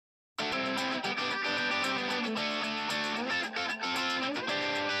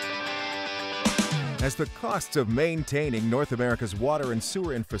As the costs of maintaining North America's water and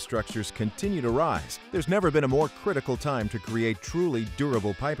sewer infrastructures continue to rise, there's never been a more critical time to create truly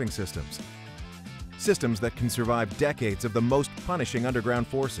durable piping systems. Systems that can survive decades of the most punishing underground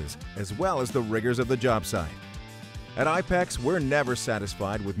forces, as well as the rigors of the job site. At IPEX, we're never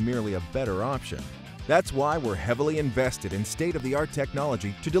satisfied with merely a better option. That's why we're heavily invested in state-of-the-art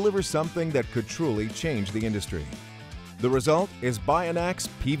technology to deliver something that could truly change the industry. The result is Bionax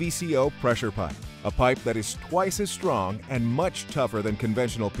PVCO pressure pipe, a pipe that is twice as strong and much tougher than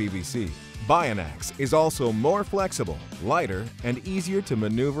conventional PVC. Bionax is also more flexible, lighter, and easier to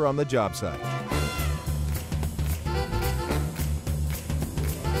maneuver on the job site.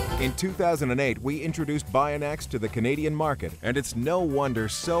 In 2008, we introduced Bionax to the Canadian market, and it's no wonder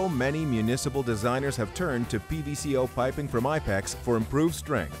so many municipal designers have turned to PVCO piping from IPEX for improved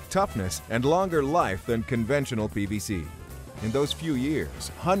strength, toughness, and longer life than conventional PVC. In those few years,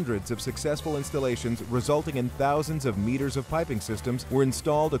 hundreds of successful installations resulting in thousands of meters of piping systems were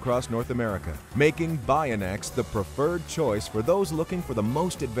installed across North America, making Bionax the preferred choice for those looking for the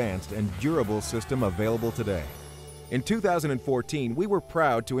most advanced and durable system available today. In 2014, we were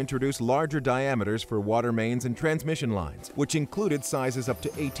proud to introduce larger diameters for water mains and transmission lines, which included sizes up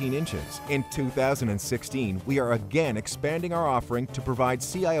to 18 inches. In 2016, we are again expanding our offering to provide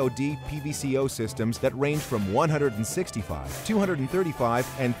CIOD PVCO systems that range from 165, 235,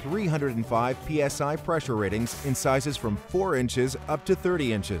 and 305 PSI pressure ratings in sizes from 4 inches up to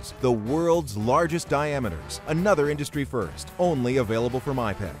 30 inches, the world's largest diameters, another industry first, only available from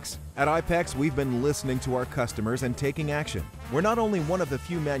IPEX. At IPEX, we've been listening to our customers and taking action. We're not only one of the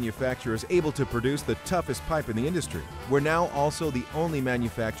few manufacturers able to produce the toughest pipe in the industry, we're now also the only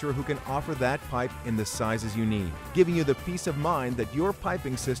manufacturer who can offer that pipe in the sizes you need, giving you the peace of mind that your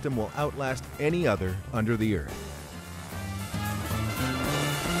piping system will outlast any other under the earth.